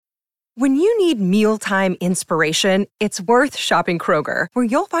When you need mealtime inspiration, it's worth shopping Kroger, where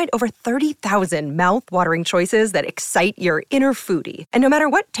you'll find over 30,000 mouth-watering choices that excite your inner foodie. And no matter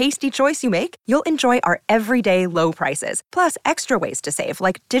what tasty choice you make, you'll enjoy our everyday low prices, plus extra ways to save,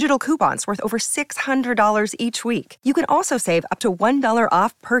 like digital coupons worth over $600 each week. You can also save up to $1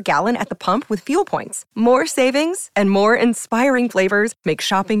 off per gallon at the pump with fuel points. More savings and more inspiring flavors make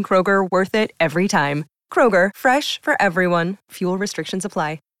shopping Kroger worth it every time. Kroger, fresh for everyone. Fuel restrictions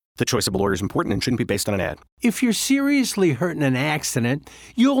apply. The choice of a lawyer is important and shouldn't be based on an ad. If you're seriously hurt in an accident,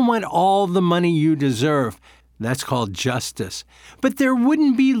 you'll want all the money you deserve. That's called justice. But there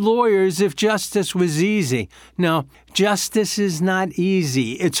wouldn't be lawyers if justice was easy. No, justice is not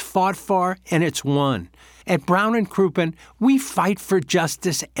easy. It's fought for and it's won. At Brown & Crouppen, we fight for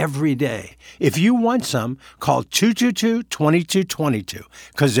justice every day. If you want some, call 222-2222.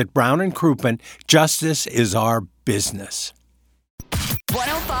 Because at Brown & Crouppen, justice is our business.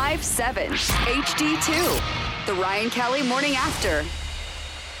 105.7 HD2, the Ryan Kelly Morning After.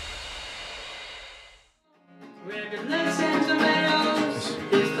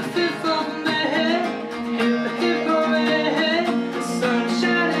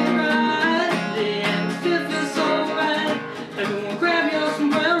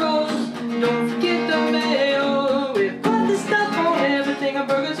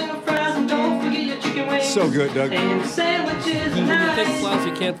 So good, Doug. When you think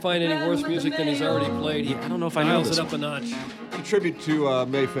Fluffy can't find any worse music than he's already played, I don't know if I know dials this it up a notch. A tribute to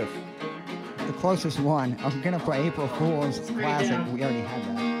May 5th. The closest one. I'm going to play April Fool's Classic. We already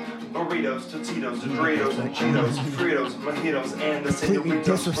had that. Burritos, Totitos, Doritos, and Cheetos, Fritos, Mojitos, and the Completely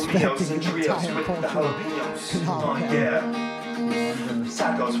Sandwitos, disrespecting the entire with the culture. jalapenos. Oh, Yeah.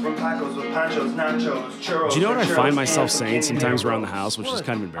 Tacos from Pacos with panchos, nachos, churros. Do you know what I find myself saying sometimes around the house, which is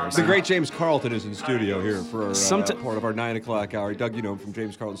kind of embarrassing? The great James Carlton is in studio here for part of our 9 o'clock hour. Doug, you know him from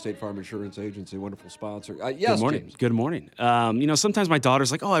James Carlton State Farm Insurance Agency, wonderful sponsor. Yes, Good morning. James. Good morning. Sometimes my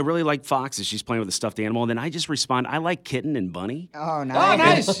daughter's like, "Oh, I really like foxes." She's playing with a stuffed animal, and then I just respond, "I like kitten and bunny." Oh,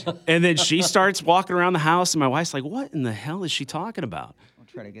 nice. Oh, nice. And then she starts walking around the house, and my wife's like, "What in the hell is she talking about?"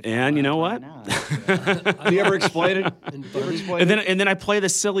 Try to get And you know what? Do you ever explain it? And then I play the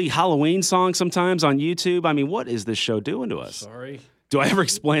silly Halloween song sometimes on YouTube. I mean, what is this show doing to us? Sorry. Do I ever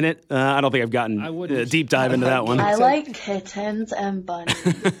explain it? I don't think I've gotten a deep dive into that one. I like kittens and bunnies.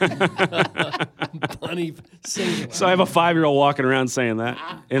 Bunny singular. So I have a 5-year-old walking around saying that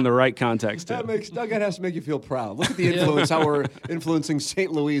in the right context, too. Doug, that has to make you feel proud. Look at the influence, how we're influencing St.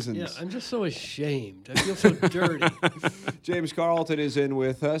 Louisans. Yeah, I'm just so ashamed. I feel so dirty. James Carlton is in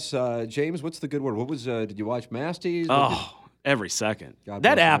with us. James, what's the good word? What was? Did you watch Masties? Oh, every second. God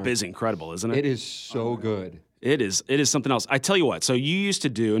That bless app America. is incredible, isn't it? It is so good. It is something else. I tell you what, so you used to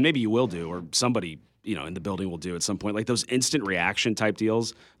do, and maybe you will do, or somebody in the building will do at some point, like those instant reaction type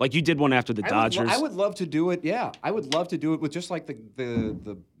deals. Like you did one after the Dodgers. I would love to do it, yeah. I would love to do it with just like the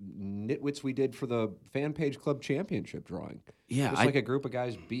nitwits we did for the Fan Page Club Championship drawing. Yeah. Just like a group of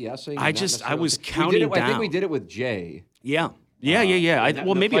guys BSing. I was counting down. I think we did it with Jay. Yeah. Maybe a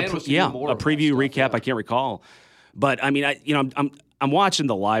preview recap. Yeah. I can't recall. But I mean, I'm watching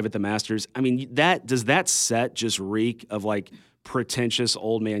the live at the Masters. I mean, does that set just reek of like pretentious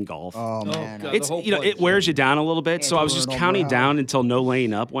old man golf? Oh, man. God, It's the whole it wears you down a little bit. It's So I was just brutal, counting bro. down until No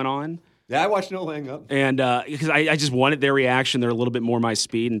Laying Up went on. Yeah, I watched No Laying Up. And because I just wanted their reaction. They're a little bit more my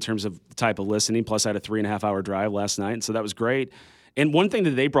speed in terms of the type of listening. Plus, I had a 3.5-hour drive last night, and so that was great. And one thing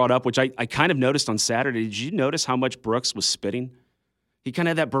that they brought up, which I kind of noticed on Saturday, did you notice how much Brooks was spitting? He kind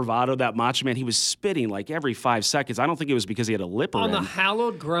of had that bravado, that macho man. He was spitting like every 5 seconds. I don't think it was because he had a lipper On in. the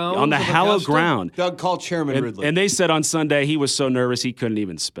hallowed ground. On the of hallowed Augusta? ground. Doug called Chairman Ridley. And they said on Sunday he was so nervous he couldn't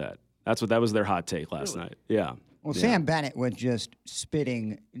even spit. That was their hot take last night. Yeah. Well, Sam Bennett was just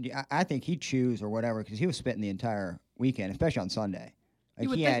spitting. I think he chews or whatever because he was spitting the entire weekend, especially on Sunday. Like You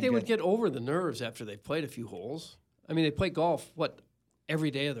would think they would get over the nerves after they've played a few holes. I mean, they play golf, every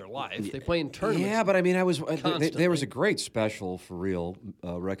day of their life. They play in tournaments. Yeah, but I mean, constantly. there was a great special for real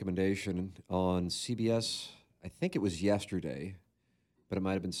recommendation on CBS. I think it was yesterday, but it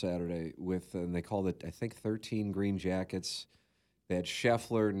might have been Saturday. And they called it, I think, 13 Green Jackets. They had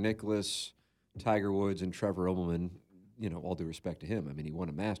Scheffler, Nicklaus, Tiger Woods, and Trevor Immelman. All due respect to him. I mean, he won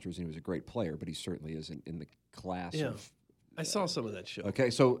a Masters and he was a great player, but he certainly isn't in the class of. I saw some of that show.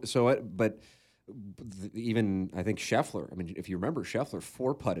 Okay, but. Even I think Scheffler. I mean, if you remember, Scheffler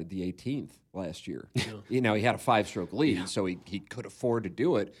 4-putted the 18th last year. Yeah. He had a 5-stroke lead, so he could afford to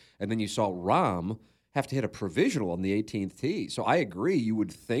do it. And then you saw Rahm have to hit a provisional on the 18th tee. So I agree. You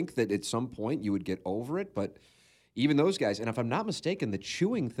would think that at some point you would get over it, but even those guys. And if I'm not mistaken, the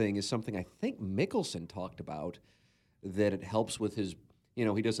chewing thing is something I think Mickelson talked about. That it helps with his.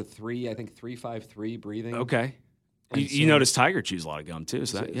 he does a 3-5-3 breathing. Okay. And You notice Tiger chews a lot of gum too,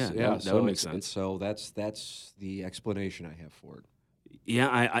 so that, that would make sense. So that's the explanation I have for it.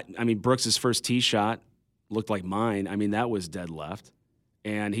 Yeah, I mean, Brooks's first tee shot looked like mine. I mean, that was dead left,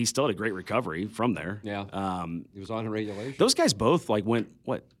 and he still had a great recovery from there. Yeah, he was on a regulation. Those guys both went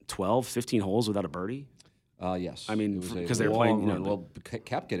 12, 15 holes without a birdie. Yes. I mean, because they were playing. Well,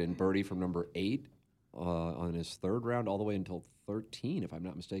 kept getting birdie from number 8 on his third round all the way until 13, if I'm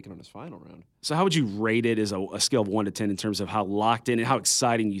not mistaken, on his final round. So how would you rate it as a scale of 1 to 10 in terms of how locked in and how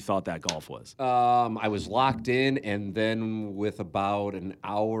exciting you thought that golf was? I was locked in, and then with about an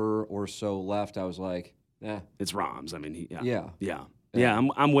hour or so left, I was like, it's Rahm's. I mean, yeah.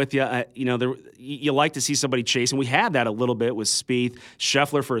 I'm with you. You like to see somebody chasing. We had that a little bit with Spieth,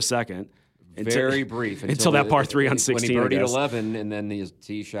 Scheffler for a second. Very brief until that par 3 on 16. When he birdied 11, and then his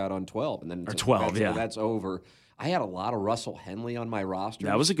tee shot on 12, and then 12. That's over. I had a lot of Russell Henley on my roster.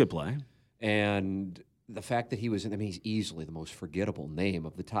 That was a good play. And the fact that he was he's easily the most forgettable name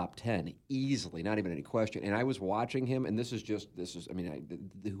of the top 10, easily, not even any question. And I was watching him, and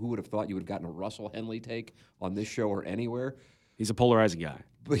who would have thought you would have gotten a Russell Henley take on this show or anywhere? He's a polarizing guy.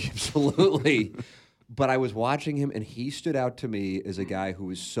 Absolutely. But I was watching him, and he stood out to me as a guy who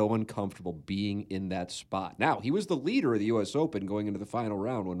was so uncomfortable being in that spot. Now, he was the leader of the U.S. Open going into the final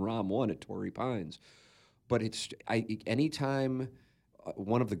round when Rahm won at Torrey Pines. But anytime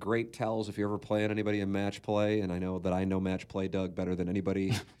one of the great tells, if you're ever playing anybody in match play, and I know match play, Doug, better than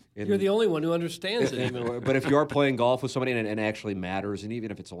anybody. You're the only one who understands it. But if you are playing golf with somebody and it actually matters, and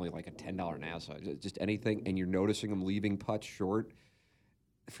even if it's only like a $10 NASA, just anything, and you're noticing them leaving putts short,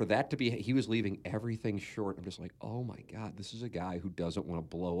 for that to be, he was leaving everything short. I'm just like, oh my God, this is a guy who doesn't want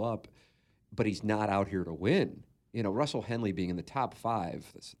to blow up, but he's not out here to win. Russell Henley being in the top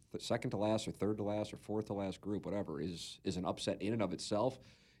 5, the second to last or third to last or fourth to last group, whatever, is an upset in and of itself.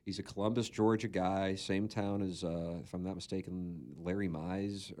 He's a Columbus, Georgia guy, same town as, if I'm not mistaken, Larry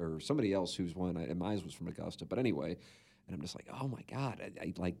Mize or somebody else who's won. Mize was from Augusta. But anyway, and I'm just like, oh my God,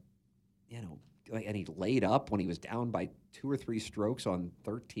 and he laid up when he was down by 2 or 3 strokes on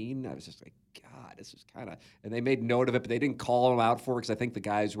 13. I was just like, God, this is kind of... And they made note of it, but they didn't call him out for it because I think the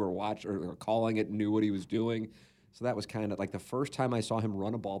guys who were watching or calling it knew what he was doing. So that was kind of like the first time I saw him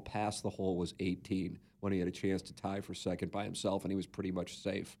run a ball past the hole was 18 when he had a chance to tie for second by himself, and he was pretty much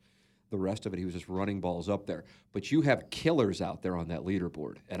safe. The rest of it, he was just running balls up there. But you have killers out there on that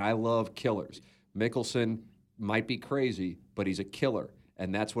leaderboard, and I love killers. Mickelson might be crazy, but he's a killer.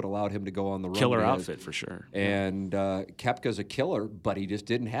 And that's what allowed him to go on the run. Killer outfit for sure. And Koepka's a killer, but he just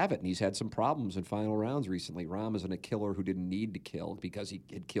didn't have it. And he's had some problems in final rounds recently. Rahm isn't a killer who didn't need to kill because he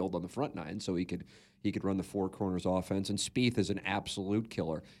had killed on the front 9, so he could run the 4 corners offense. And Spieth is an absolute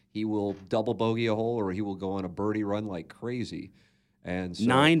killer. He will double bogey a hole or he will go on a birdie run like crazy. And so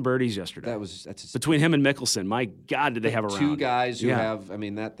 9 birdies yesterday. That's between him and Mickelson. My God, did they have a round? 2 guys who have. I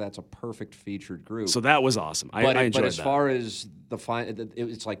mean, that's a perfect featured group. So that was awesome. I enjoyed but as that. far as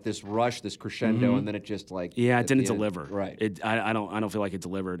it's like this rush, this crescendo, and then it just like it didn't deliver. Right. I don't feel like it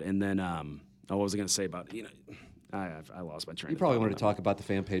delivered. And then what was I going to say about I lost my train. You probably wanted to talk about the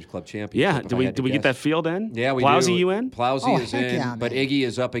Fan Page Club Championship. Yeah, did we get that field in? Yeah, we Plowsy, do. you in? Plowsy is in, yeah, but Iggy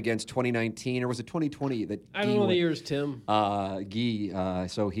is up against 2019, or was it 2020? I don't know the years, Tim. Guy,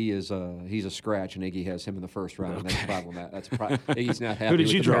 so he's a scratch, and Iggy has him in the first round. Okay. That's a problem. Iggy's not happy. Who did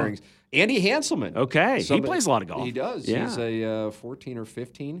with you the draw? Pairings. Andy Hanselman. Okay, he plays a lot of golf. He does. Yeah. He's a 14 or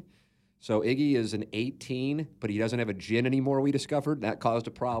 15. So Iggy is an 18, but he doesn't have a gin anymore. We discovered that caused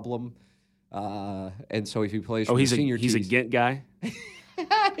a problem. And so if he plays for the senior he's tees, a Ghent guy?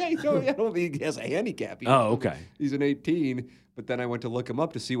 I don't think he has a handicap. Okay. He's an 18, but then I went to look him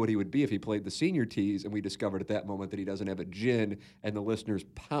up to see what he would be if he played the senior tees, and we discovered at that moment that he doesn't have a gin, and the listeners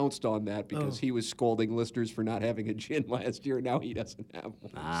pounced on that because he was scolding listeners for not having a gin last year, and now he doesn't have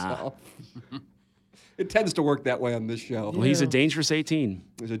one. So. It tends to work that way on this show. Well, he's a dangerous 18.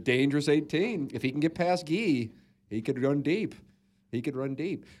 He's a dangerous 18. If he can get past Guy, he could run deep.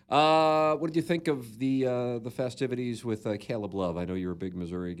 What did you think of the festivities with Caleb Love? I know you're a big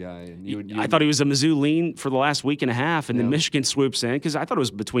Missouri guy. And I thought he was a Mizzou lean for the last week and a half, and then Michigan swoops in because I thought it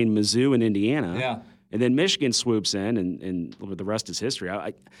was between Mizzou and Indiana. Yeah. And then Michigan swoops in, and the rest is history.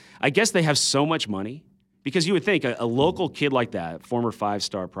 I guess they have so much money because you would think a local kid like that, former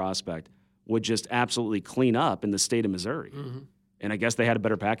 5-star prospect, would just absolutely clean up in the state of Missouri. Mm-hmm. And I guess they had a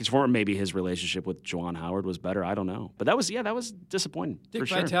better package for him. Maybe his relationship with Juwan Howard was better. I don't know. But that was disappointing. Dick for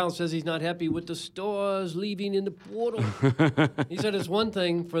sure. Vitale says he's not happy with the stars leaving in the portal. He said it's one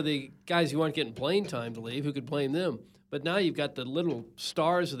thing for the guys who aren't getting playing time to leave, who could blame them. But now you've got the little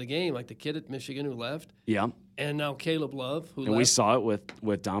stars of the game, like the kid at Michigan who left. Yeah. And now Caleb Love, who and left. we saw it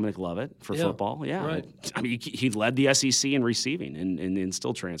with Dominic Lovett for football. Yeah. Right. I mean, he led the SEC in receiving and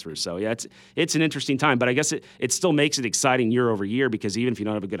still transfers. So, yeah, it's an interesting time. But I guess it still makes it exciting year over year because even if you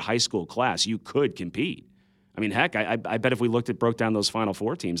don't have a good high school class, you could compete. I mean, heck, I bet if we broke down those Final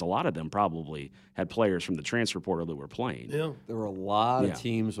Four teams, a lot of them probably had players from the transfer portal that were playing. Yeah. There were a lot of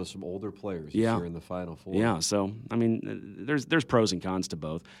teams with some older players this year in the Final Four. Yeah, so, I mean, there's pros and cons to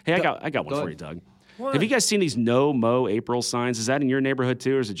both. Hey, I got one for you, Doug. What? Have you guys seen these no-mow April signs? Is that in your neighborhood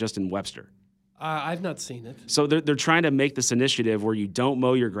too, or is it just in Webster? I've not seen it. So they're trying to make this initiative where you don't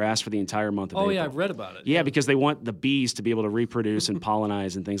mow your grass for the entire month of April. Oh, yeah, I've read about it. Yeah, because they want the bees to be able to reproduce and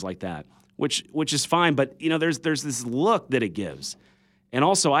pollinize and things like that, which is fine. But, there's this look that it gives. And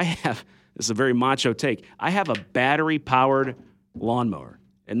also this is a very macho take, I have a battery-powered lawnmower.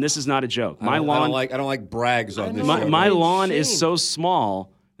 And this is not a joke. I don't like brags on this show. My lawn is so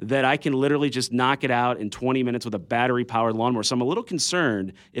small that I can literally just knock it out in 20 minutes with a battery-powered lawnmower. So I'm a little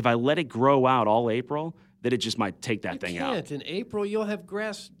concerned if I let it grow out all April that it just might take that thing out. In April, you'll have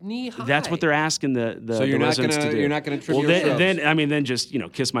grass knee-high. That's what they're asking the so you're residents to do. You're not going to trim your then just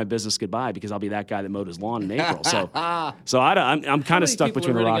kiss my business goodbye because I'll be that guy that mowed his lawn in April. I'm kind of stuck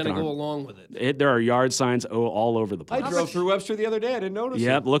between a rock and a hard. Go along with it? There are yard signs all over the place. I drove through Webster the other day. I didn't notice.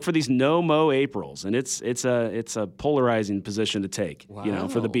 Yep. Look for these no-mow Aprils, and it's a polarizing position to take. Wow.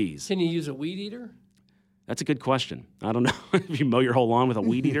 For the bees. Can you use a weed eater? That's a good question. I don't know. If you mow your whole lawn with a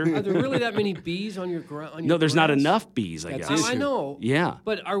weed eater? Are there really that many bees on your ground? No, there's not enough bees, I guess. I know. Yeah.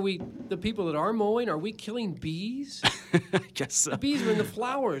 But are we, the people that are mowing, are we killing bees? I guess so. The bees are in the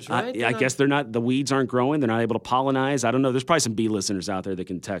flowers, right? I guess they're not, the weeds aren't growing. They're not able to pollinize. I don't know. There's probably some bee listeners out there that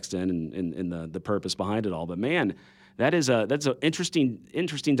can text in the purpose behind it all. But man, that's an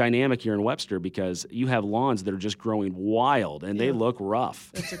interesting dynamic here in Webster because you have lawns that are just growing wild and they look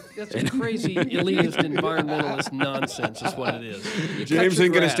rough. That's a crazy elitist environmentalist nonsense is what it is. James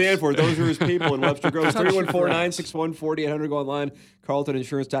isn't going to stand for it. Those are his people in Webster Groves. 314-961-4800. Go online,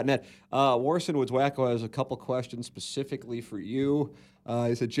 carltoninsurance.net. Warson Woods Wacko has a couple questions specifically for you.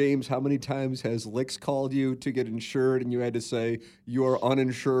 He said, James, how many times has Licks called you to get insured and you had to say, you're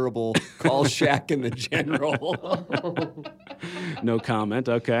uninsurable, call Shaq in the general? No comment,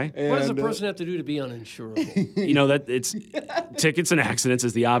 okay. What does a person have to do to be uninsurable? That it's tickets and accidents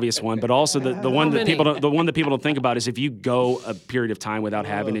is the obvious one, but also the one that people don't think about is if you go a period of time without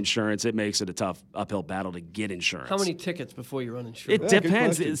having insurance, it makes it a tough uphill battle to get insurance. How many tickets before you're uninsured? It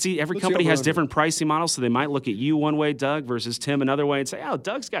depends. See, every company has different pricing models, so they might look at you one way, Doug, versus Tim another way, and say, oh,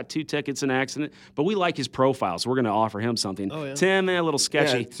 Doug's got 2 tickets in an accident, but we like his profile, so we're going to offer him something. Oh, yeah. Tim, a little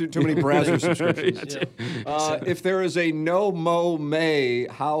sketchy. Yeah, too many browser subscriptions. If there is a no-mow May,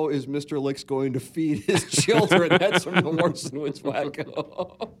 how is Mr. Licks going to feed his children? That's from the Warson Woods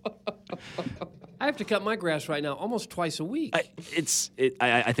Wacko. I have to cut my grass right now almost twice a week. I think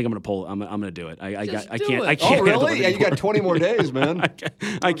I'm going to pull. I'm going to do it. I can't. it. I can't. Oh, really? Yeah, you got 20 more days, man.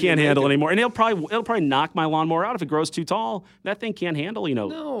 I can't handle anymore. And it'll probably knock my lawnmower out if it grows too tall. That thing can't handle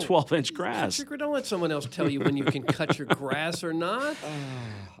 12-inch grass. Don't let someone else tell you when you can cut your grass or not.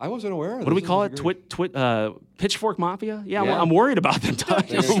 I wasn't aware of this. What do we call it? Pitchfork Mafia? Yeah. I'm worried about them.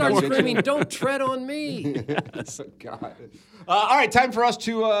 Just start screaming, don't tread on me. Yes. God. All right, time for us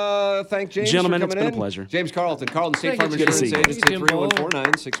to thank James. Gentlemen, for it's coming been in. a pleasure. James Carlton State Thank Farm you, Insurance Jim. Agency, Jim.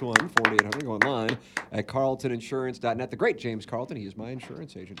 314-961-4800. Go online at carltoninsurance.net. The great James Carlton, he is my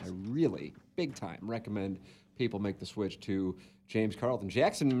insurance agent. I really, big time, recommend people make the switch to James Carlton.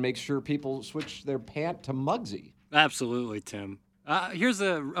 Jackson makes sure people switch their pant to Muggsy. Absolutely, Tim. Here's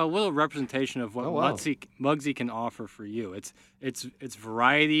a little representation of what Muggsy can offer for you. It's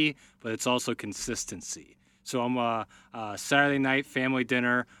variety, but it's also consistency. So I'm a Saturday night family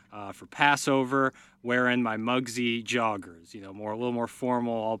dinner for Passover, wearing my Muggsy joggers. A little more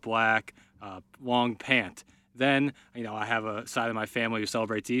formal, all black, long pant. Then, I have a side of my family who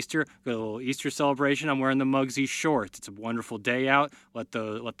celebrates Easter. Got a little Easter celebration. I'm wearing the Muggsy shorts. It's a wonderful day out. Let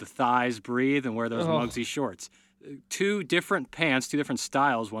the thighs breathe and wear those Muggsy shorts. 2 different pants, 2 different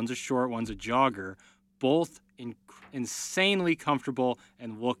styles. One's a short, one's a jogger. Both insanely comfortable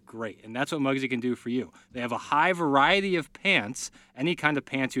and look great. And that's what Muggsy can do for you. They have a high variety of pants, any kind of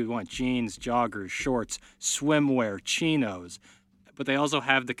pants you would want, jeans, joggers, shorts, swimwear, chinos. But they also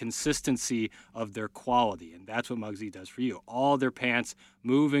have the consistency of their quality, and that's what Muggsy does for you. All their pants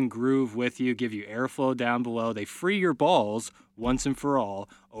move and groove with you, give you airflow down below. They free your balls once and for all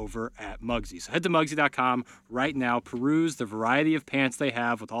over at Mugsy. So head to Mugsy.com right now, peruse the variety of pants they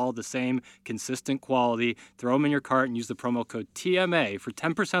have with all the same consistent quality. Throw them in your cart and use the promo code TMA for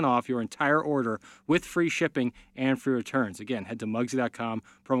 10% off your entire order with free shipping and free returns. Again, head to Mugsy.com,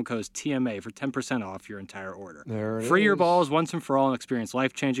 promo code TMA for 10% off your entire order. Free your balls once and for all and experience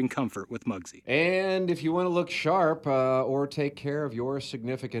life-changing comfort with Mugsy. And if you want to look sharp or take care of your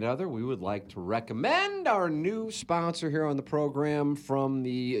significant other, we would like to recommend our new sponsor here on the program from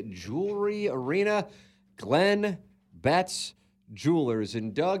the Jewelry Arena, Glenn Betts Jewelers.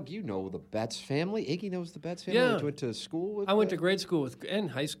 And Doug, you know the Betts family. Iggy knows the Betts family. Yeah. You went to school with I went to grade school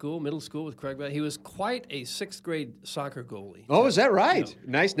and high school, middle school with Craig Betts. He was quite a 6th grade soccer goalie. Oh, is that right?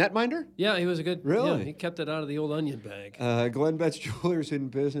 Yeah. Nice netminder? Yeah, he was a good. Really? Yeah, he kept it out of the old onion bag. Glenn Betts Jewelers in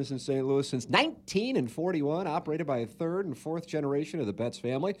business in St. Louis since 1941, operated by a 3rd and 4th generation of the Betts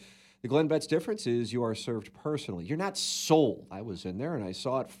family. The Glenn Betts difference is you are served personally. You're not sold. I was in there and I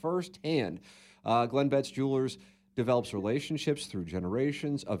saw it firsthand. Glenn Betts Jewelers develops relationships through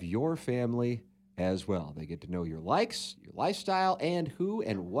generations of your family as well. They get to know your likes, your lifestyle, and who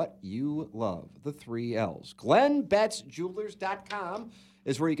and what you love. The 3 L's. GlennBettsJewelers.com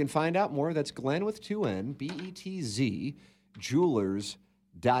is where you can find out more. That's Glenn with 2 N, B-E-T-Z,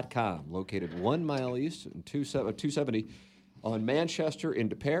 Jewelers.com. Located 1 mile east and 270 on Manchester in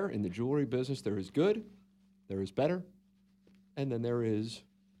De Pere. In the jewelry business, there is good, there is better, and then there is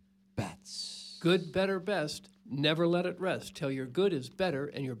Betts. Good, better, best. Never let it rest. Till your good is better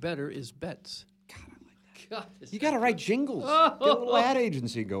and your better is Betts. God, I like that. You got to write jingles. Get a little ad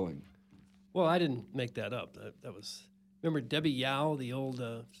agency going. Well, I didn't make that up. That was, remember Debbie Yao, the old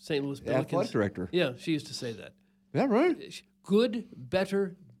St. Louis Pelicans? Athletic director. Yeah, she used to say that. Is that right? Good,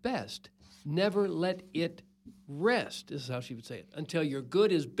 better, best. Never let it rest. This is how she would say it. Until your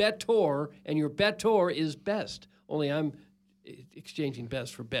good is better and your better is best. Only I'm exchanging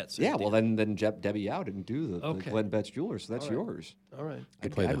best for bets. Yeah, well, then Debbie Yao didn't do the Glenn Betts Jewelers, so that's yours. All right.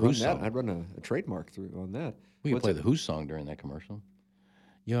 I'd play the Who song. I'd run a trademark through on that. We could play the Who song during that commercial.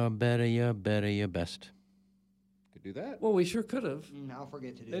 You're better, you're best. Could do that. Well, we sure could have. I'll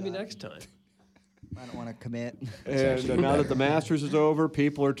forget to do Maybe that. next time. I don't want to commit. And now that the Masters is over,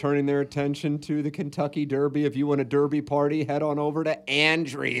 people are turning their attention to the Kentucky Derby. If you want a Derby party, head on over to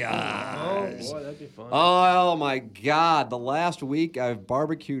Andrea's. Oh, boy, that'd be fun. Oh, my God. The last week, I've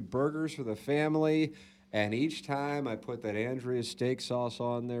barbecued burgers for the family, and each time I put that Andrea's steak sauce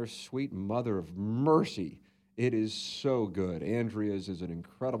on there, sweet mother of mercy, it is so good. Andrea's is an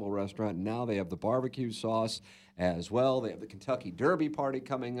incredible restaurant. Now they have the barbecue sauce as well. They have the Kentucky Derby party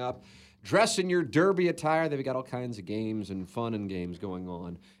coming up. Dress in your Derby attire. They've got all kinds of games and fun and games going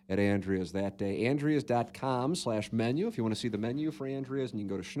on at Andrea's that day. Andreas.com/menu if you want to see the menu for Andrea's, and you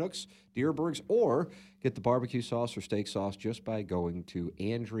can go to Schnucks, Dierberg's, or get the barbecue sauce or steak sauce just by going to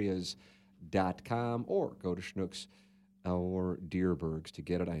Andreas.com or go to Schnucks or Dierberg's to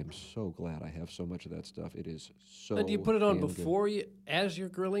get it. I am so glad I have so much of that stuff. It is so And do you put it on damn before you, as you're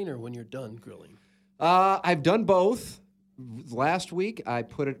grilling, or when you're done grilling? I've done both. Last week, I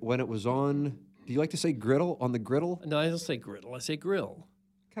put it when it was on. Do you like to say griddle on the griddle? No, I don't say griddle. I say grill.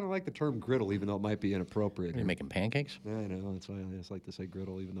 Kind of like the term griddle, even though it might be inappropriate. You're making pancakes? Yeah, I know. That's why I just like to say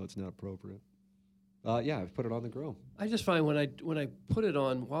griddle, even though it's not appropriate. Yeah, I've put it on the grill. I just find when I put it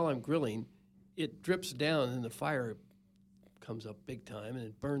on while I'm grilling, it drips down and the fire comes up big time and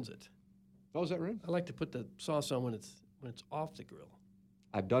it burns it. Oh, is that right? I like to put the sauce on when it's off the grill.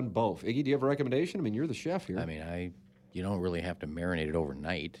 I've done both. Iggy, do you have a recommendation? I mean, you're the chef here. I mean, you don't really have to marinate it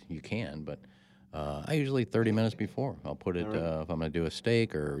overnight. You can, but I usually 30 minutes before. I'll put it, if I'm going to do a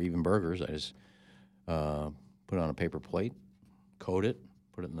steak or even burgers, I just put it on a paper plate, coat it,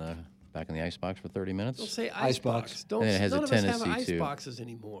 put it back in the ice box for 30 minutes. Don't say ice box. And it has none a of us tendency have ice to, boxes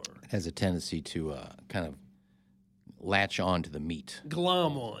anymore. It has a tendency to kind of latch on to the meat.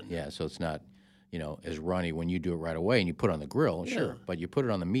 Glom on. Yeah, so it's not, as runny when you do it right away and you put it on the grill, sure. But you put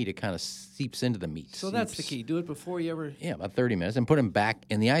it on the meat, it kind of seeps into the meat. So that's the key. Do it before you ever... Yeah, about 30 minutes, and put them back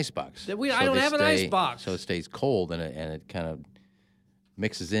in the ice box. I don't have an ice box. So it stays cold, and it kind of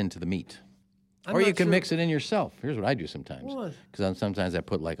mixes into the meat. I'm or you not can sure. mix it in yourself. Here's what I do sometimes. What? Because sometimes I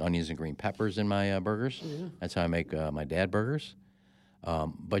put like onions and green peppers in my burgers. Yeah. That's how I make my dad burgers.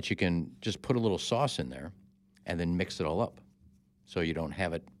 But you can just put a little sauce in there and then mix it all up. So you don't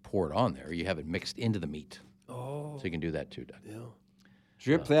have it poured on there. You have it mixed into the meat. Oh. So you can do that too, Doug. Yeah.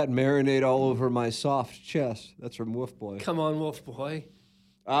 Drip that marinade all over my soft chest. That's from Wolf Boy. Come on, Wolf Boy.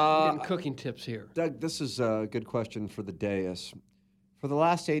 I'm getting cooking tips here. Doug, this is a good question for the dais. For the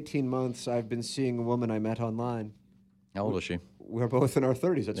last 18 months, I've been seeing a woman I met online. How old is she? we're both in our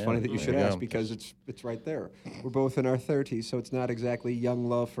 30s. That's Yeah, funny that you there should you ask go. because it's right there. We're both in our 30s, so it's not exactly young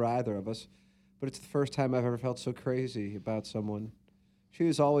love for either of us. But it's the first time I've ever felt so crazy about someone. She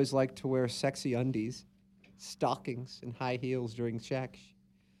has always liked to wear sexy undies, stockings, and high heels during sex.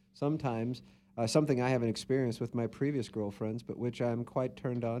 Sometimes, something I haven't experienced with my previous girlfriends, but which I'm quite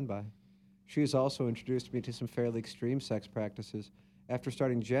turned on by. She has also introduced me to some fairly extreme sex practices after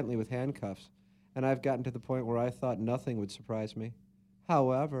starting gently with handcuffs, and I've gotten to the point where I thought nothing would surprise me.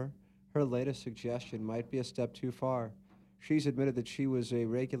 However, her latest suggestion might be a step too far. She's admitted that she was a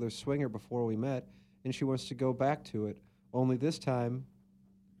regular swinger before we met, and she wants to go back to it, only this time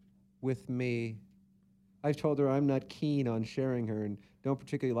with me. I've told her I'm not keen on sharing her and don't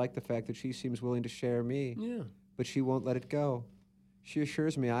particularly like the fact that she seems willing to share me. Yeah. But she won't let it go. She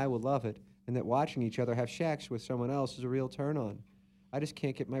assures me I will love it and that watching each other have sex with someone else is a real turn-on. I just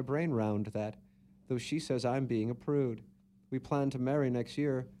can't get my brain round that, though she says I'm being a prude. We plan to marry next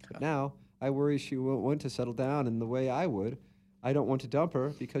year, but now I worry she won't want to settle down in the way I would. I don't want to dump her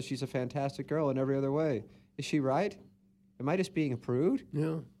because she's a fantastic girl in every other way. Is she right? Am I just being a prude?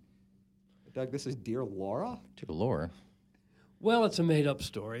 Yeah. Doug, this is Dear Laura? To Laura. Well, it's a made-up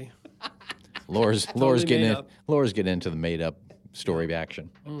story. Laura's Totally getting made in, up. Laura's getting into the made-up story action.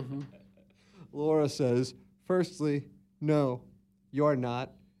 Mm-hmm. Laura says, firstly, no, you're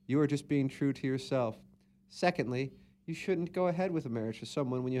not. You are just being true to yourself. Secondly, you shouldn't go ahead with a marriage with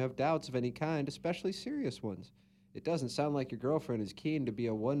someone when you have doubts of any kind, especially serious ones. It doesn't sound like your girlfriend is keen to be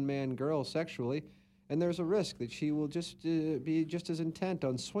a one-man girl sexually, and there's a risk that she will just be just as intent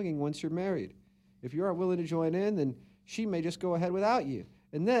on swinging once you're married. If you aren't willing to join in, then she may just go ahead without you,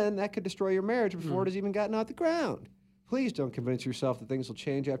 and then that could destroy your marriage before it has even gotten out the ground. Please don't convince yourself that things will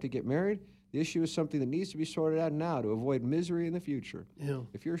change after you get married. The issue is something that needs to be sorted out now to avoid misery in the future. Yeah.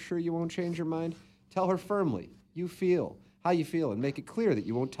 If you're sure you won't change your mind, tell her firmly how you feel, and make it clear that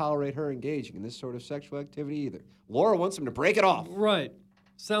you won't tolerate her engaging in this sort of sexual activity either. Laura wants him to break it off. Right.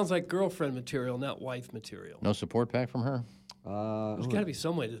 Sounds like girlfriend material, not wife material. No support pack from her? There's got to be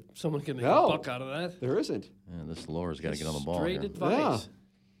some way that someone can make No. a buck out of that. There isn't. Yeah, this Laura's got to get on the ball Straight here. advice. Yeah.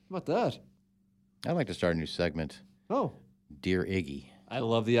 How about that? I'd like to start a new segment. Oh, Dear Iggy. I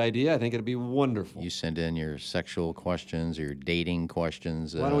love the idea. I think it'd be wonderful. You send in your sexual questions or your dating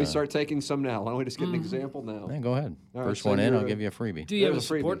questions. Why don't we start taking some now? Why don't we just get an example now? Yeah, go ahead. All right, First so one in, I'll you're give you a freebie. Do you have a There's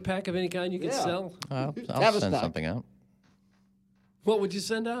a freebie. support pack of any kind you can Yeah. sell? I'll Have a send stock. something out. What would you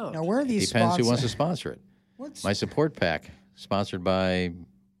send out? Now, where are these Depends who sponsors? wants to sponsor it. What's My support pack, sponsored by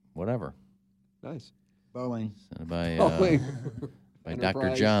whatever. Nice. Boeing? By, Oh, wait. by Dr.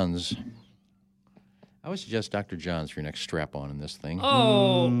 Enterprise. Johns. I would suggest Dr. Johns for your next strap-on in this thing.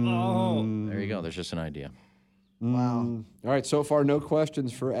 Oh. There you go. There's just an idea. Wow. All right, so far no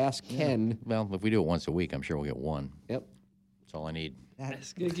questions for Ask Ken. Well, if we do it once a week, I'm sure we'll get one. Yep. That's all I need.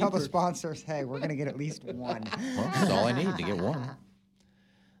 Tell the sponsors, hey, we're going to get at least one. Well, that's all I need to get one.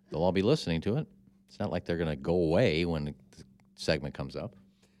 They'll all be listening to it. It's not like they're going to go away when the segment comes up.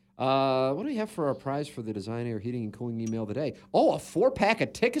 What do we have for our prize for the Design Air Heating and Cooling email today? Oh, a 4-pack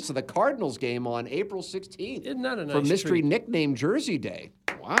of tickets to the Cardinals game on April 16th. Isn't that a nice For Mystery treat? Nickname Jersey Day.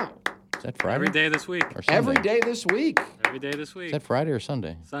 Wow. Is that Friday? Every day this week. Or Sunday? Every day this week. Every day this Is week. that Friday or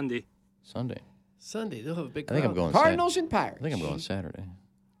Sunday? Sunday. Sunday. Sunday, they'll have a big I think I'm crowd. going Cardinals and I Pirates. think I'm going Saturday.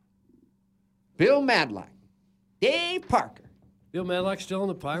 Bill Madlock. Dave Parker. Bill Madlock still in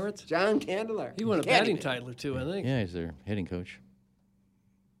the Pirates? John Candelaire. He won a batting title or two, I think. Yeah, he's their hitting coach.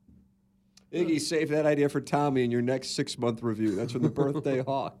 Iggy, save that idea for Tommy in your next 6-month review. That's from the Birthday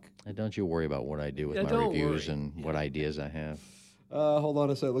Hawk. And don't you worry about what I do with Yeah, my don't reviews worry. and what ideas I have. Hold on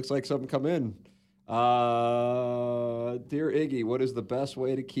a second. Looks like something come in. Dear Iggy, what is the best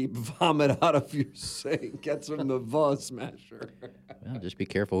way to keep vomit out of your sink? Get some Nava Smasher. Well, just be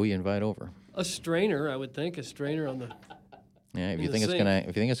careful who you invite over. A strainer, I would think. A strainer on the... Yeah, if In you the think it's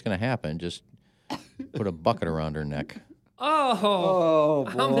sink. gonna happen, just put a bucket around her neck. Oh,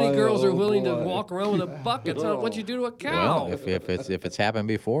 how many boy, girls are oh, willing to boy. walk around with a bucket? It's not what you do to a cow. Well, if it's happened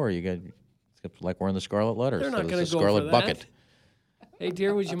before, you got it's like wearing the scarlet letters. They're not so going it's to a go scarlet for bucket. that. Hey,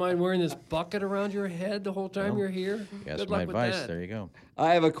 dear, would you mind wearing this bucket around your head the whole time you're here? That's Good my luck with advice. that. There you go.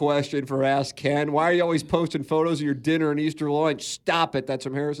 I have a question for Ask Ken. Why are you always posting photos of your dinner and Easter lunch? Stop it. That's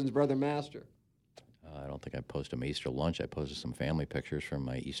from Harrison's brother, Master. I don't think I posted my Easter lunch. I posted some family pictures from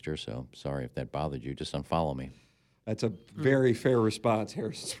my Easter, so sorry if that bothered you. Just unfollow me. That's a very fair response,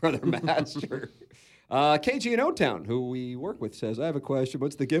 Harrison's brother, Master. KG in O-Town, who we work with, says, I have a question.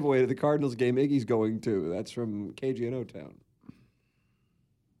 What's the giveaway to the Cardinals game Iggy's going to? That's from KG in O-Town.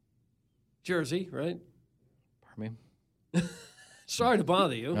 Jersey, right? Pardon me? Sorry to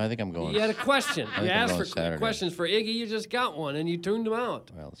bother you. No, I think I'm going. You had a question. I You think I'm asked going for Saturday. questions for Iggy. You just got one, and you tuned him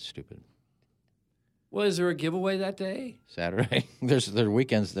out. Well, it's stupid. Well, is there a giveaway that day? Saturday. There's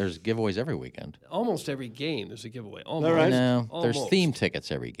weekends. There's giveaways every weekend. Almost every game there's a giveaway. Almost. right? No, there's Almost. theme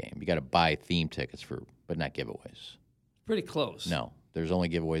tickets every game. You got to buy theme tickets but not giveaways. Pretty close. No, there's only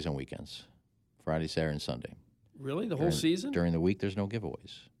giveaways on weekends, Friday, Saturday, and Sunday. Really? The whole season? During the week, there's no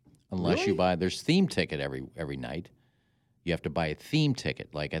giveaways unless Really? you buy. There's theme ticket every night. You have to buy a theme ticket.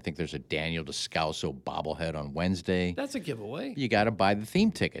 Like I think there's a Daniel Descalso bobblehead on Wednesday. That's a giveaway. You got to buy the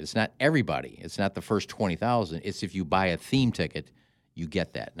theme ticket. It's not everybody. It's not the first 20,000. It's if you buy a theme ticket, you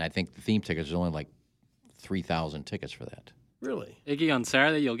get that. And I think the theme tickets is only like 3,000 tickets for that. Really? Iggy, on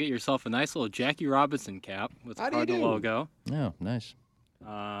Saturday, you'll get yourself a nice little Jackie Robinson cap with the Cardinal logo. Oh, nice.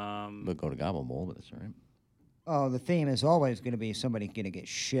 But go to Gobble Bowl, but that's all right. Oh, the theme is always going to be somebody going to get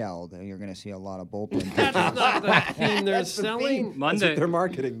shelled. You're going to see a lot of bullpen. That's not the theme they're selling. Monday, they're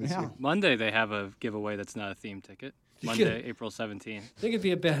marketing this year. Monday, they have a giveaway that's not a theme ticket. Monday, April 17th. I think it'd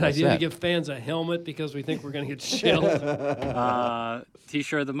be a bad What's idea that? to give fans a helmet because we think we're going to get shelled.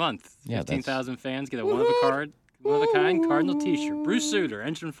 T-shirt of the month. Yeah, 15,000 fans get a one-of-a-kind Cardinal T-shirt. Bruce Sutter,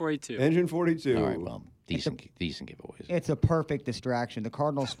 Engine 42. Engine 42. All right, well, decent giveaways. It's a perfect distraction. The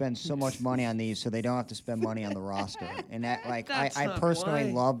Cardinals spend so much money on these, so they don't have to spend money on the roster. And that, That's I not personally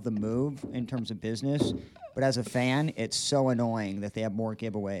why. love the move in terms of business, but as a fan, it's so annoying that they have more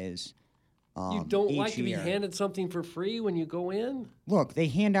giveaways. You don't each like to be year. handed something for free when you go in? Look, they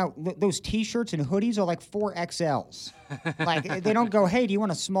hand out those T-shirts and hoodies are like 4XLs. Like they don't go, "Hey, do you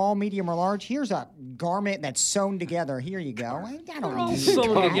want a small, medium, or large? Here's a garment that's sewn together. Here you go." I They're don't all need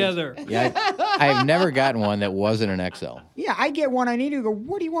sewn that. together. Yeah, I've never gotten one that wasn't an XL. Yeah, I get one. I need to go.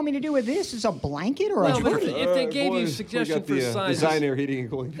 What do you want me to do with this? Is a blanket or Well, a? but if they gave you boys, suggestions we for got the, sizes, Design Air Heating and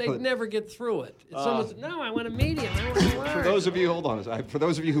Cooling. they'd never get through it. If someone said, no, I want a medium. I want a large. For those of you, hold on. For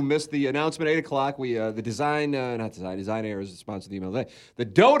those of you who missed the announcement, 8 o'clock, we the Design Air is the sponsor of the email today. The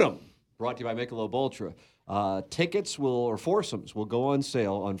Dotem, brought to you by Michelob Ultra. Tickets or foursomes will go on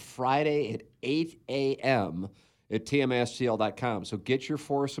sale on Friday at 8 a.m. at tmastl.com. So get your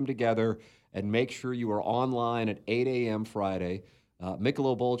foursome together and make sure you are online at 8 a.m. Friday.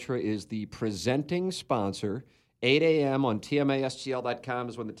 Michelob Ultra is the presenting sponsor. 8 a.m. on tmastl.com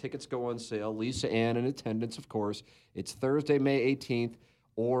is when the tickets go on sale. Lisa Ann in attendance, of course. It's Thursday, May 18th,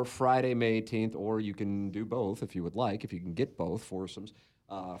 or Friday, May 18th, or you can do both if you would like, if you can get both foursomes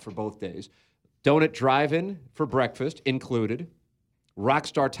for both days. Donut drive-in for breakfast, included.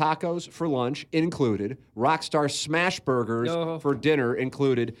 Rockstar tacos for lunch, included. Rockstar smash burgers for dinner,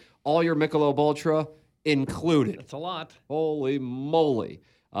 included. All your Michelob Ultra, included. That's a lot. Holy moly.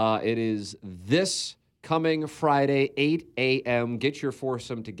 It is this coming Friday, 8 a.m. Get your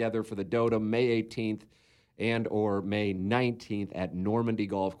foursome together for the Dotem, May 18th and or May 19th at Normandy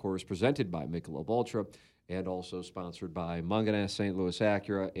Golf Course, presented by Michelob Ultra, and also sponsored by Munganess, St. Louis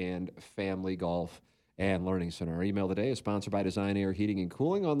Acura, and Family Golf and Learning Center. Our email today is sponsored by Design Air Heating and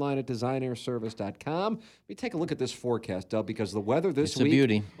Cooling, online at designairservice.com. Let me take a look at this forecast, Doug, because the weather this It's week... a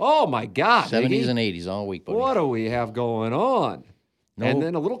beauty. Oh, my God. 70s Iggy. and 80s all week, buddy. What do we have going on? No. And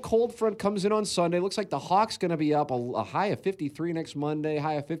then a little cold front comes in on Sunday. Looks like the Hawks going to be up a high of 53 next Monday,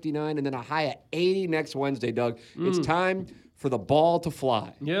 high of 59, and then a high of 80 next Wednesday, Doug. It's time for the ball to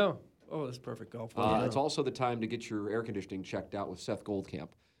fly. Yeah. Oh, that's perfect golf. It's also the time to get your air conditioning checked out with Seth Goldcamp.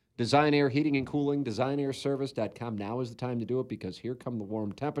 Design Air Heating and Cooling, designairservice.com. Now is the time to do it because here come the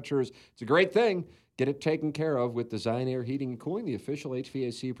warm temperatures. It's a great thing. Get it taken care of with Design Air Heating and Cooling, the official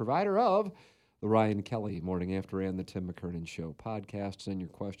HVAC provider of the Ryan Kelly Morning After and the Tim McKernan Show podcast. Send your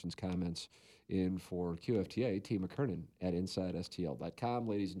questions, comments in for QFTA, T. McKernan at InsideSTL.com.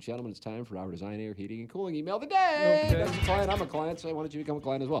 Ladies and gentlemen, it's time for our Design Air Heating and Cooling email of the day. Okay. That's a client. I'm a client, so I wanted you to become a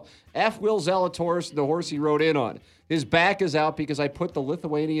client as well. F. Will Zalatoris, the horse he rode in on. His back is out because I put the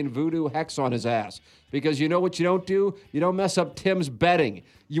Lithuanian voodoo hex on his ass. Because you know what you don't do? You don't mess up Tim's betting.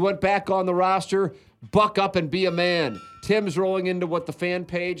 You went back on the roster, buck up and be a man. Tim's rolling into what the Fan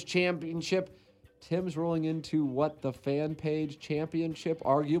Page Championship... Tim's rolling into what the Fan Page Championship,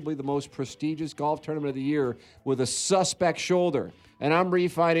 arguably the most prestigious golf tournament of the year, with a suspect shoulder. And I'm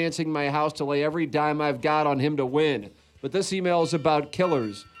refinancing my house to lay every dime I've got on him to win. But this email is about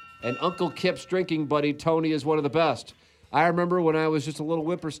killers. And Uncle Kip's drinking buddy, Tony, is one of the best. I remember when I was just a little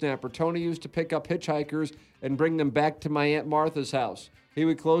whippersnapper, Tony used to pick up hitchhikers and bring them back to my Aunt Martha's house. He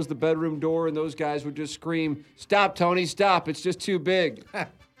would close the bedroom door and those guys would just scream, "Stop, Tony, stop. It's just too big."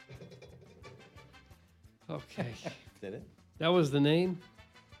 Okay. Did it? That was the name?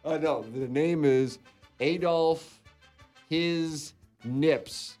 No, the name is Adolf His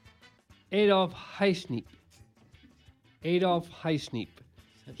Nips. Adolf Heisneep. Adolf Heisneep.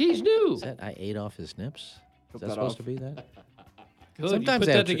 He's new. Is that I ate off his nips? Is that that supposed off. to be that? Good. Sometimes you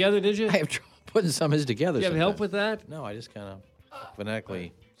put that together, did you? I have trouble putting some of his together. You have help with sometimes. that? No, I just kind of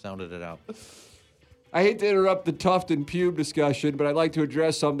phonetically sounded it out. I hate to interrupt the tuft and pube discussion, but I'd like to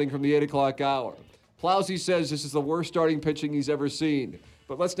address something from the 8 o'clock hour. Plowsy says this is the worst starting pitching he's ever seen.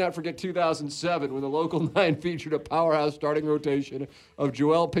 But let's not forget 2007 when the local 9 featured a powerhouse starting rotation of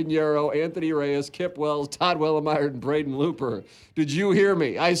Joel Pinheiro, Anthony Reyes, Kip Wells, Todd Wellemeyer, and Braden Looper. Did you hear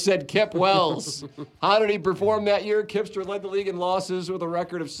me? I said Kip Wells. How did he perform that year? Kipster led the league in losses with a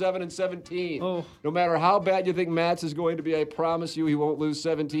record of 7-17. Oh. No matter how bad you think Matz is going to be, I promise you he won't lose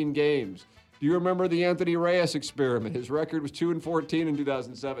 17 games. Do you remember the Anthony Reyes experiment? His record was 2-14 in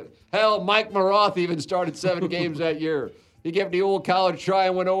 2007. Hell, Mike Maroth even started 7 games that year. He gave the old college try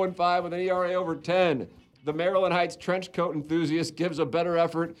and went 0-5 with an ERA over 10. The Maryland Heights trench coat enthusiast gives a better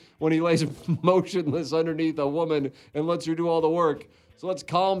effort when he lays motionless underneath a woman and lets her do all the work. So let's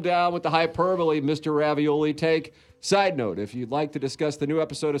calm down with the hyperbole, Mr. Ravioli take. Side note, if you'd like to discuss the new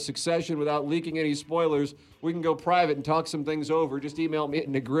episode of Succession without leaking any spoilers, we can go private and talk some things over. Just email me at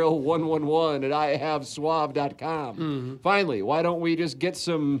negrill111@ihaveswab.com. Finally, why don't we just get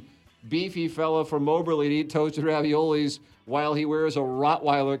some beefy fella from Moberly to eat toasted raviolis while he wears a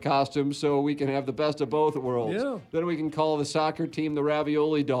Rottweiler costume so we can have the best of both worlds. Yeah. Then we can call the soccer team the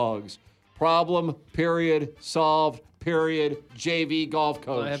Ravioli Dogs. Problem, period, solved, period, JV golf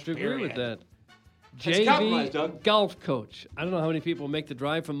coach. I have to agree with that. That's a compromise, JV Doug. golf coach. I don't know how many people make the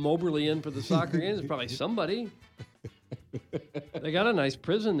drive from Moberly in for the soccer games. There's probably somebody. They got a nice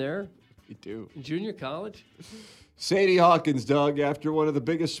prison there. You do. Junior college. Sadie Hawkins, Doug, after one of the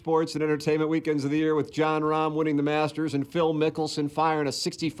biggest sports and entertainment weekends of the year with John Rahm winning the Masters and Phil Mickelson firing a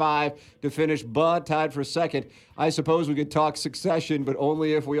 65 to finish Bud tied for second. I suppose we could talk Succession, but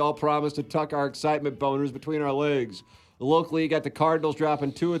only if we all promise to tuck our excitement boners between our legs. Locally, you got the Cardinals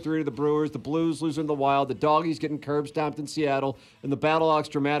dropping 2 or 3 to the Brewers, the Blues losing to the Wild, the Doggies getting curb stomped in Seattle, and the Battlehawks'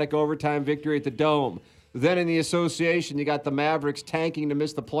 dramatic overtime victory at the Dome. Then in the association, you got the Mavericks tanking to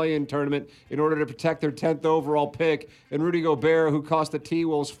miss the play-in tournament in order to protect their 10th overall pick, and Rudy Gobert, who cost the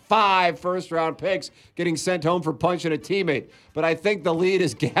T-Wolves 5 first-round picks, getting sent home for punching a teammate. But I think the lead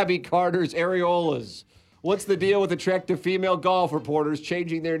is Gabby Carter's areolas. What's the deal with attractive female golf reporters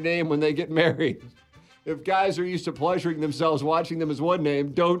changing their name when they get married? If guys are used to pleasuring themselves watching them as one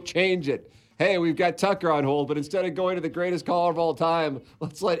name, don't change it. Hey, we've got Tucker on hold, but instead of going to the greatest caller of all time,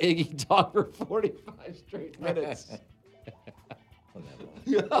 let's let Iggy talk for 45 straight minutes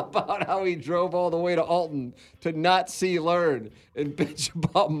about how he drove all the way to Alton to not see Learn and bitch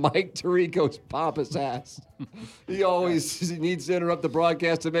about Mike Tirico's pompous ass. He always needs to interrupt the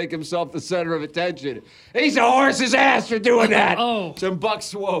broadcast to make himself the center of attention. He's a horse's ass for doing that. Oh. Some Buck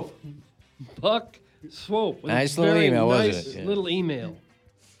Swope. Buck Swope. Nice little email, wasn't nice it? Yeah. little email.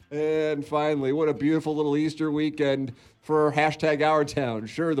 And finally, what a beautiful little Easter weekend for #OurTown.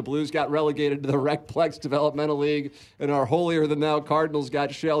 Sure, the Blues got relegated to the Recplex Developmental League, and our holier-than-thou Cardinals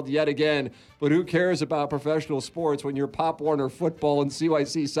got shelled yet again. But who cares about professional sports when your Pop Warner football and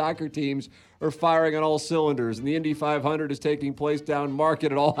CYC soccer teams are firing on all cylinders, and the Indy 500 is taking place down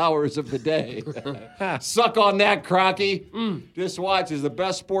Market at all hours of the day? Suck on that, Crocky. Just watch as the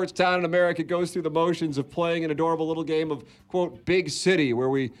best sports town in America goes through the motions of playing an adorable little game of, quote, Big City, where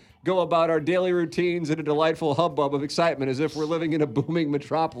we go about our daily routines in a delightful hubbub of excitement as if we're living in a booming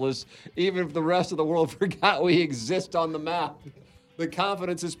metropolis, even if the rest of the world forgot we exist on the map. The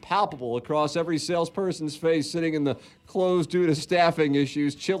confidence is palpable across every salesperson's face sitting in the closed due to staffing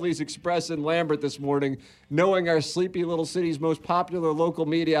issues. Chili's Express in Lambert this morning, knowing our sleepy little city's most popular local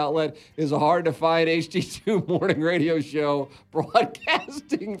media outlet is a hard-to-find HD2 morning radio show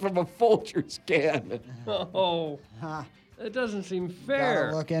broadcasting from a Folgers can. Oh, it doesn't seem fair.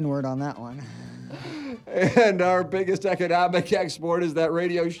 Gotta look inward on that one. And our biggest economic export is that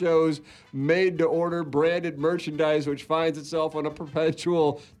radio show's made-to-order branded merchandise, which finds itself on a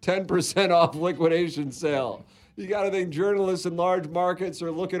perpetual 10% off liquidation sale. You got to think journalists in large markets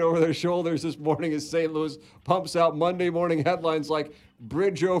are looking over their shoulders this morning as St. Louis pumps out Monday morning headlines like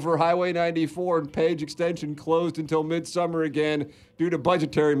bridge over Highway 94 and Page Extension closed until midsummer again due to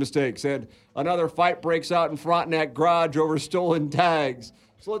budgetary mistakes. And another fight breaks out in Frontenac Garage over stolen tags.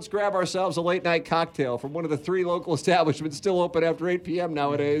 So let's grab ourselves a late-night cocktail from one of the 3 local establishments still open after 8 p.m.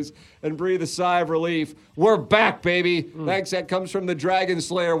 nowadays and breathe a sigh of relief. We're back, baby. Thanks. That comes from the Dragon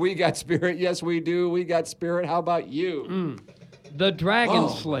Slayer. We got spirit. Yes, we do. We got spirit. How about you? The Dragon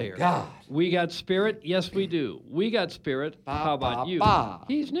Slayer. God. We got spirit. Yes, we do. We got spirit. How about you?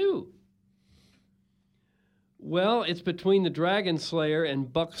 He's new. Well, it's between the Dragon Slayer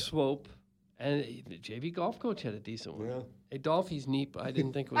and Buck Swope And the JV golf coach had a decent one. Yeah. Hey, Dolphy's neat, but I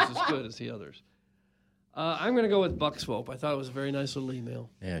didn't think it was as good as the others. I'm going to go with Buck Swope. I thought it was a very nice little email.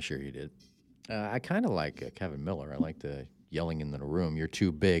 Yeah, sure you did. I kind of like Kevin Miller. I like the yelling in the room. You're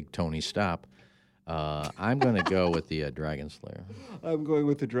too big, Tony. Stop. I'm going to go with the Dragon Slayer. I'm going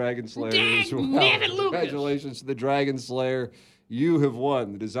with the Dragon Slayer as well. Congratulations to the Dragon Slayer. You have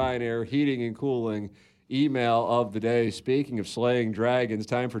won the Design Air Heating and Cooling email of the day. Speaking of slaying dragons,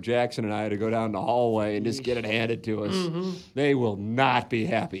 time for Jackson and I to go down the hallway and just get it handed to us. They will not be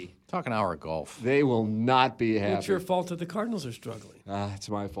happy. Talk an hour of golf. They will not be happy. It's your fault that the Cardinals are struggling. It's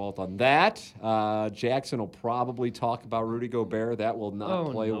my fault on that. Jackson will probably talk about Rudy Gobert. That will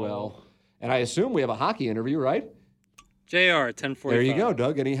not play well. And I assume we have a hockey interview, right? JR, 10:45. There you go,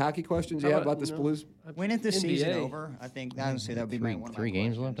 Doug. Any hockey questions you have about this Blues? When is the season over? I think honestly that would be my one. 3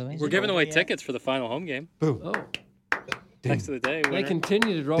 games left, I think. We're giving away tickets for the final home game. Boom. Oh. Next of the day. They winner.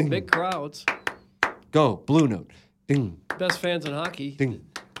 continue to draw big crowds. Go, Blue Note. Ding. Best fans in hockey. Ding.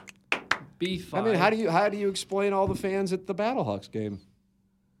 B5. I mean, how do you explain all the fans at the Battlehawks game?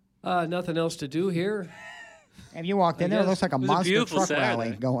 Nothing else to do here. Have you walked in there? It looks like a was a monster beautiful truck Saturday.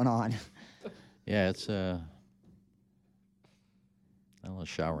 rally going on. Yeah, it's a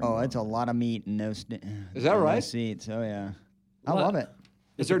showering. Oh, it's a lot of meat and no. Is that right? No seats. Oh yeah, I What? love it.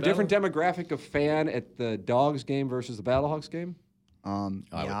 Is there a different demographic of fan at the Dogs game versus the Battlehawks game? I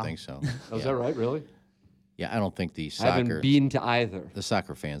yeah. would think so. Oh, is that right? Really? Yeah, I don't think the I haven't soccer been to either. the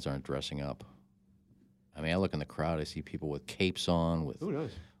soccer fans aren't dressing up. I mean, I look in the crowd, I see people with capes on, with Who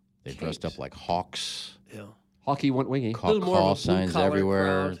knows? they dressed up like hawks, Yeah. Hockey went wingy. little more of a call signs blue-collar everywhere.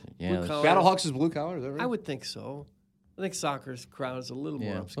 crowd. Yeah, Blue-collar. Battlehawks is blue collar, is that right? I would think so. I think soccer's crowd is a little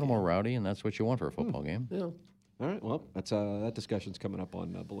more it's a little more rowdy, and that's what you want for a football game. Yeah. All right, well, that's that discussion's coming up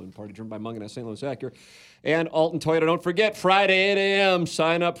on Balloon Party, driven by Mungan at St. Louis Acura and Alton Toyota. Don't forget, Friday, 8 a.m.,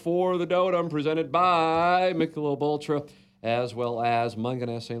 sign up for the Dotem, presented by Michelob Ultra, as well as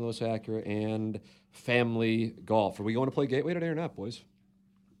Mungan at St. Louis Acura and Family Golf. Are we going to play Gateway today or not, boys?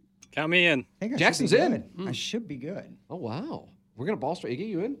 Count me in. I think I Jackson's should be in. good. I should be good. Oh, wow. We're going to ball straight. Iggy,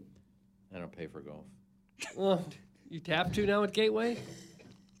 you in? I don't pay for golf. You tap to now at Gateway?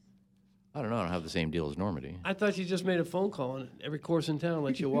 I don't know. I don't have the same deal as Normandy. I thought you just made a phone call and every course in town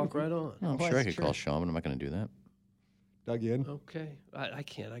lets you walk right on. No, I'm sure I could call Sean, but I'm not going to do that. Doug, you in? Okay. I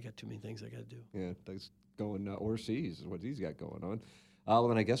can't. I got too many things I got to do. Yeah, Doug's going overseas is what he's got going on. Well,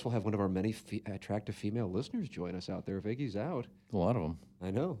 then I guess we'll have one of our many attractive female listeners join us out there if Iggy's out. A lot of them.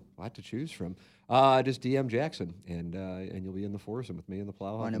 I know. A lot to choose from. Just DM Jackson, and you'll be in the foursome with me and the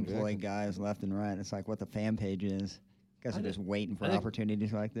Plowhawk. Unemployed guys left and right. It's like what the fan page is. Guys are just waiting for I think-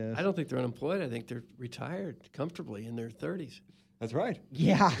 opportunities like this. I don't think they're unemployed. I think they're retired comfortably in their 30s. That's right.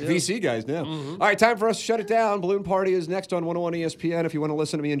 Yeah. VC guys now. All right, time for us to shut it down. Balloon Party is next on 101 ESPN. If you want to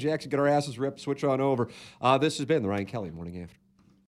listen to me and Jackson get our asses ripped, switch on over. This has been the Ryan Kelly Morning After.